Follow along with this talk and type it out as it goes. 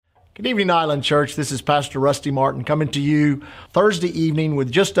Good evening, Island Church. This is Pastor Rusty Martin coming to you Thursday evening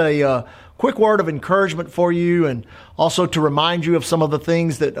with just a quick word of encouragement for you, and also to remind you of some of the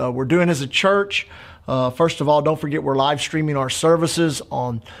things that we're doing as a church. First of all, don't forget we're live streaming our services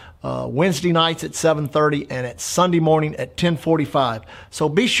on Wednesday nights at 7:30 and at Sunday morning at 10:45. So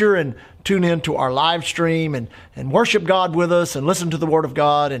be sure and tune in to our live stream and worship God with us and listen to the Word of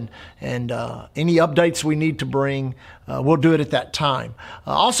God, and any updates we need to bring, we'll do it at that time.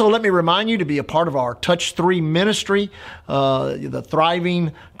 Also, let me remind you to be a part of our Touch 3 ministry, the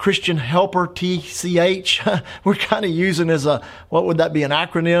Thriving Christian Helper, TCH. We're kind of using as what would that be, an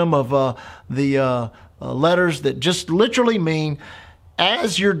acronym of the letters that just literally mean,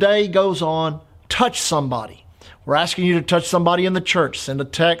 as your day goes on, touch somebody. We're asking you to touch somebody in the church. Send a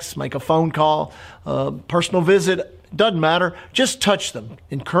text, make a phone call, personal visit, doesn't matter. Just touch them,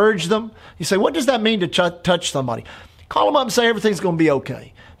 encourage them. You say, what does that mean to touch somebody? Call them up and say everything's going to be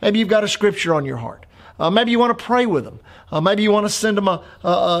okay. Maybe you've got a scripture on your heart. Maybe you want to pray with them. Maybe you want to send them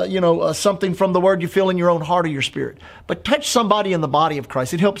something from the Word you feel in your own heart or your spirit. But touch somebody in the body of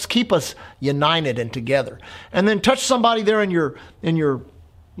Christ. It helps keep us united and together. And then touch somebody there in your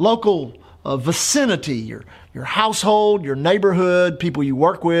local vicinity, your household, your neighborhood, people you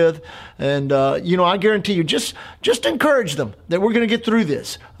work with. And, I guarantee you, just encourage them that we're going to get through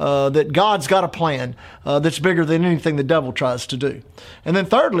this, that God's got a plan that's bigger than anything the devil tries to do. And then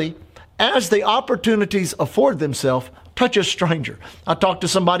thirdly, as the opportunities afford themselves, touch a stranger. I talked to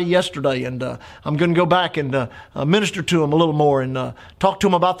somebody yesterday, and I'm going to go back and minister to them a little more and talk to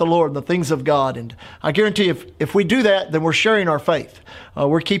them about the Lord and the things of God. And I guarantee if we do that, then we're sharing our faith.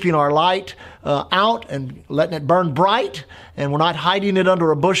 We're keeping our light out and letting it burn bright, and we're not hiding it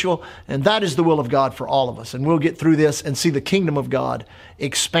under a bushel. And that is the will of God for all of us. And we'll get through this and see the kingdom of God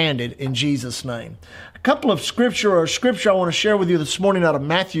expanded in Jesus' name. A couple of scripture I want to share with you this morning out of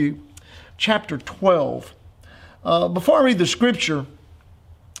Matthew chapter 12. Before I read the scripture,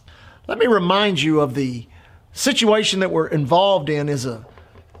 let me remind you of the situation that we're involved in. It's a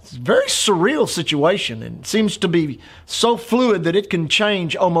very surreal situation, and seems to be so fluid that it can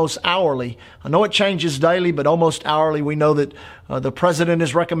change almost hourly. I know it changes daily, but almost hourly. We know that the president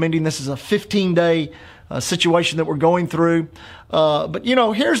is recommending this is a 15-day situation that we're going through. But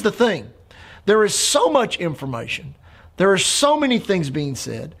here's the thing. There is so much information. There are so many things being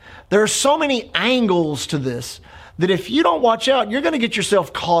said. There are so many angles to this that if you don't watch out, you're going to get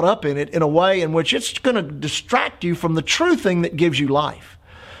yourself caught up in it in a way in which it's going to distract you from the true thing that gives you life.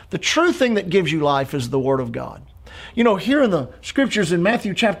 The true thing that gives you life is the Word of God. Here in the scriptures in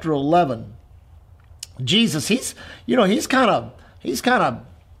Matthew chapter 11, Jesus, he's kind of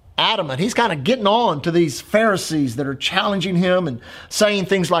adamant. He's kind of getting on to these Pharisees that are challenging him and saying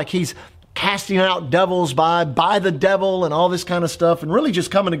things like he's casting out devils by the devil and all this kind of stuff, and really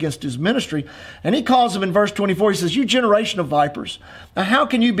just coming against his ministry. And he calls them in verse 24, he says, "You generation of vipers, now how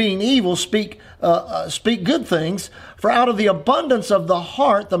can you, being evil, speak good things? For out of the abundance of the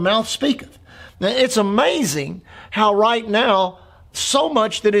heart the mouth speaketh." Now, it's amazing how right now so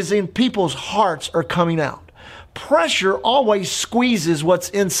much that is in people's hearts are coming out. Pressure always squeezes what's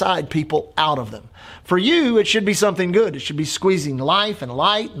inside people out of them. For you, it should be something good. It should be squeezing life and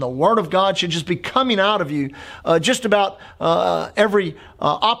light, and the Word of God should just be coming out of you just about every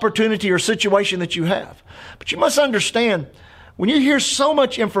opportunity or situation that you have. But you must understand, when you hear so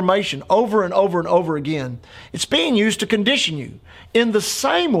much information over and over and over again, it's being used to condition you in the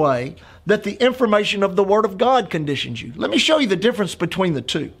same way that the information of the Word of God conditions you. Let me show you the difference between the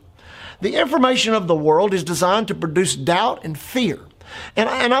two. The information of the world is designed to produce doubt and fear. And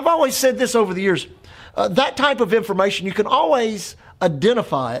I've always said this over the years. That type of information, you can always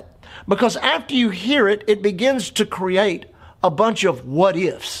identify it, because after you hear it, it begins to create a bunch of what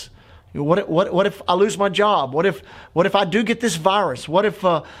ifs. What if I lose my job? What if I do get this virus? What if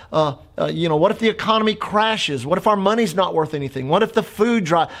what if the economy crashes? What if our money's not worth anything? What if the food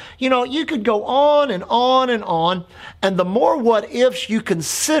dry? You could go on and on and on, and the more what ifs you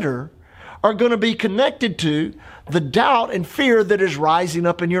consider are going to be connected to the doubt and fear that is rising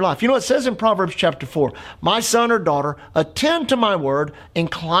up in your life. It says in Proverbs chapter 4, "My son or daughter, attend to my word,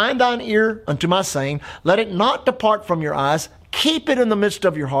 incline thine ear unto my saying, let it not depart from your eyes, keep it in the midst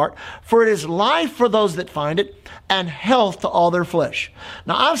of your heart, for it is life for those that find it, and health to all their flesh."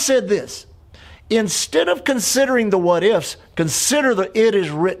 Now, I've said this, instead of considering the what ifs, consider the it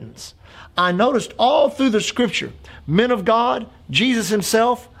is writtens. I noticed all through the scripture, men of God, Jesus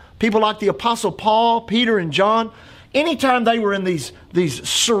himself, people like the Apostle Paul, Peter, and John, anytime they were in these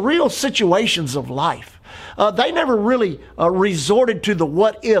surreal situations of life, they never really resorted to the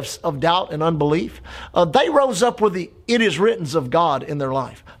what ifs of doubt and unbelief. They rose up with the it is writtens of God in their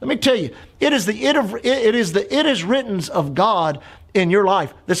life. Let me tell you, it is the it is writtens of God in your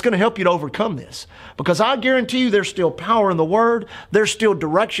life that's going to help you to overcome this. Because I guarantee you there's still power in the Word. There's still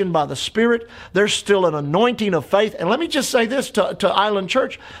direction by the Spirit. There's still an anointing of faith. And let me just say this to Island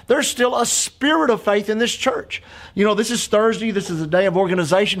Church. There's still a spirit of faith in this church. You know, this is Thursday. This is a day of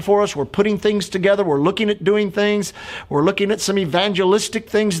organization for us. We're putting things together. We're looking at doing things. We're looking at some evangelistic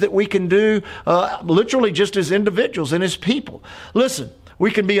things that we can do, literally just as individuals and as people. Listen,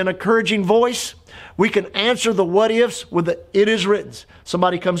 we can be an encouraging voice. We can answer the what ifs with the it is written.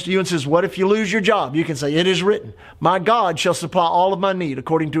 Somebody comes to you and says, what if you lose your job? You can say, it is written. My God shall supply all of my need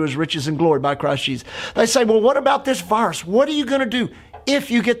according to his riches and glory by Christ Jesus. They say, well, what about this virus? What are you going to do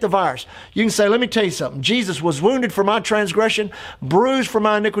if you get the virus? You can say, let me tell you something. Jesus was wounded for my transgression, bruised for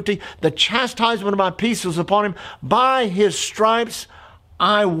my iniquity. The chastisement of my peace was upon him. By his stripes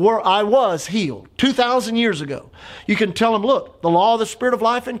I was healed 2,000 years ago. You can tell them, look, the law of the Spirit of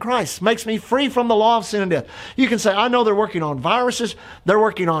life in Christ makes me free from the law of sin and death. You can say, I know they're working on viruses. They're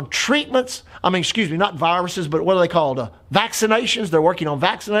working on treatments. Not viruses, but what are they called? Vaccinations. They're working on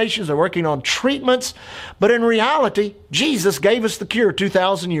vaccinations. They're working on treatments. But in reality, Jesus gave us the cure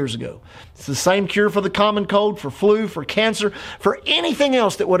 2,000 years ago. It's the same cure for the common cold, for flu, for cancer, for anything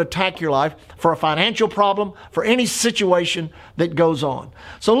else that would attack your life, for a financial problem, for any situation that goes on.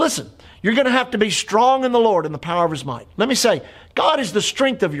 So listen, you're going to have to be strong in the Lord and the power of his might. Let me say, God is the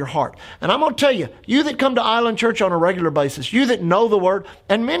strength of your heart. And I'm going to tell you, you that come to Island Church on a regular basis, you that know the Word,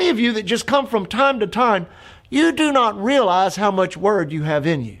 and many of you that just come from time to time, you do not realize how much Word you have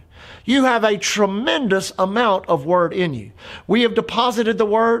in you. You have a tremendous amount of Word in you. We have deposited the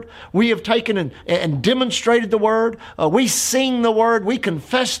Word. We have taken and demonstrated the Word. We sing the Word. We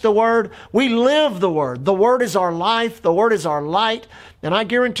confess the Word. We live the Word. The Word is our life. The Word is our light. And I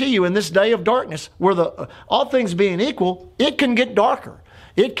guarantee you, in this day of darkness, where all things being equal, it can get darker.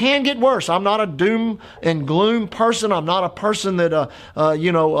 It can get worse. I'm not a doom and gloom person. I'm not a person that,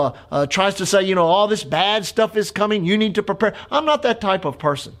 tries to say, all this bad stuff is coming. You need to prepare. I'm not that type of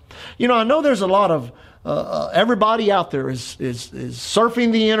person. I know there's a lot of, everybody out there is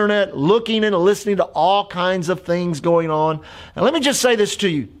surfing the internet, looking and listening to all kinds of things going on. And let me just say this to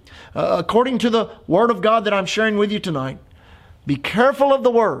you. According to the Word of God that I'm sharing with you tonight, be careful of the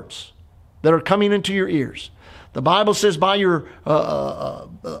words that are coming into your ears. The Bible says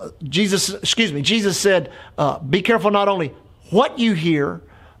Jesus said, be careful not only what you hear,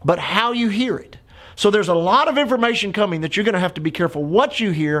 but how you hear it. So there's a lot of information coming that you're going to have to be careful what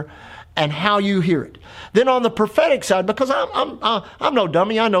you hear and how you hear it. Then on the prophetic side, because I'm no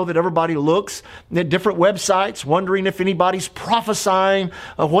dummy, I know that everybody looks at different websites wondering if anybody's prophesying,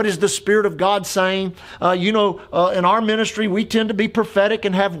 what is the Spirit of God saying. In our ministry, we tend to be prophetic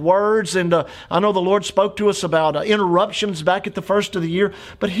and have words, and I know the Lord spoke to us about interruptions back at the first of the year.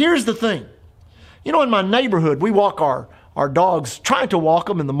 But here's the thing. In my neighborhood, we walk our dogs, trying to walk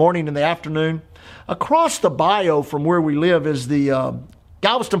them in the morning and the afternoon. Across the bayou from where we live is the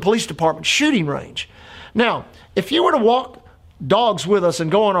Galveston Police Department shooting range. Now, if you were to walk dogs with us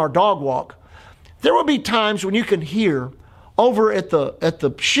and go on our dog walk, there will be times when you can hear over at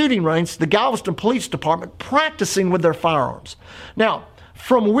the shooting range, the Galveston Police Department practicing with their firearms. Now,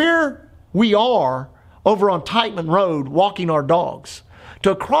 from where we are over on Titeman Road walking our dogs to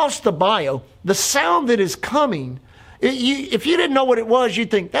across the bayou, the sound that is coming, if you didn't know what it was, you'd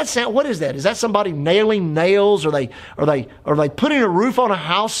think, what is that? Is that somebody nailing nails? Are they putting a roof on a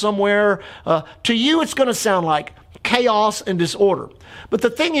house somewhere? To you, it's going to sound like chaos and disorder. But the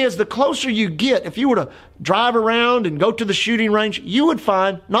thing is, the closer you get, if you were to drive around and go to the shooting range, you would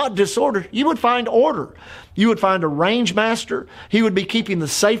find not disorder, you would find order. You would find a range master. He would be keeping the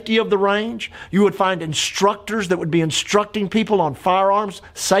safety of the range. You would find instructors that would be instructing people on firearms,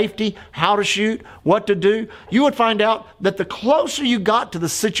 safety, how to shoot, what to do. You would find out that the closer you got to the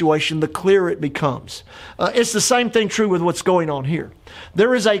situation, the clearer it becomes. It's the same thing true with what's going on here.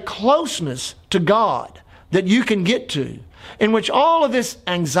 There is a closeness to God that you can get to, in which all of this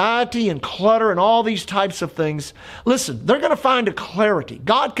anxiety and clutter and all these types of things, listen, they're going to find a clarity.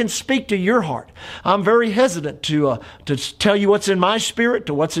 God can speak to your heart. I'm very hesitant to tell you what's in my spirit,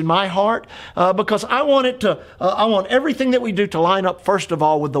 to what's in my heart, because I want everything that we do to line up, first of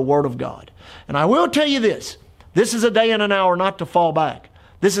all, with the Word of God. And I will tell you this is a day and an hour not to fall back.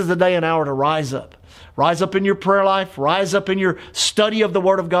 This is a day and hour to rise up. Rise up in your prayer life. Rise up in your study of the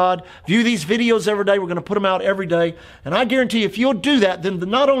Word of God. View these videos every day. We're going to put them out every day. And I guarantee if you'll do that, then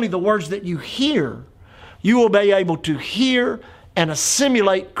not only the words that you hear, you will be able to hear and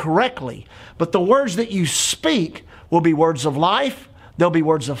assimilate correctly, but the words that you speak will be words of life. They'll be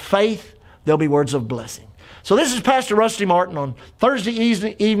words of faith. They'll be words of blessing. So this is Pastor Rusty Martin on Thursday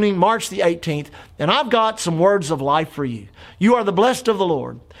evening, March the 18th, and I've got some words of life for you. You are the blessed of the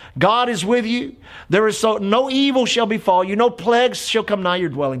Lord. God is with you. There is no evil shall befall you. No plagues shall come nigh your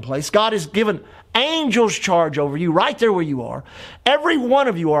dwelling place. God has given angels charge over you right there where you are. Every one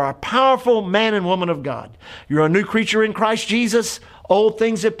of you are a powerful man and woman of God. You're a new creature in Christ Jesus. Old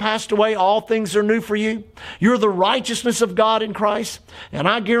things have passed away. All things are new for you. You're the righteousness of God in Christ. And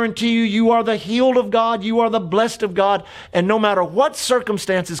I guarantee you, you are the healed of God. You are the blessed of God. And no matter what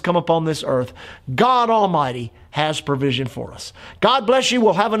circumstances come upon this earth, God Almighty has provision for us. God bless you.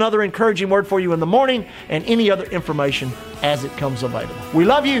 We'll have another encouraging word for you in the morning and any other information as it comes available. We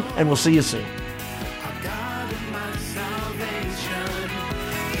love you, and we'll see you soon.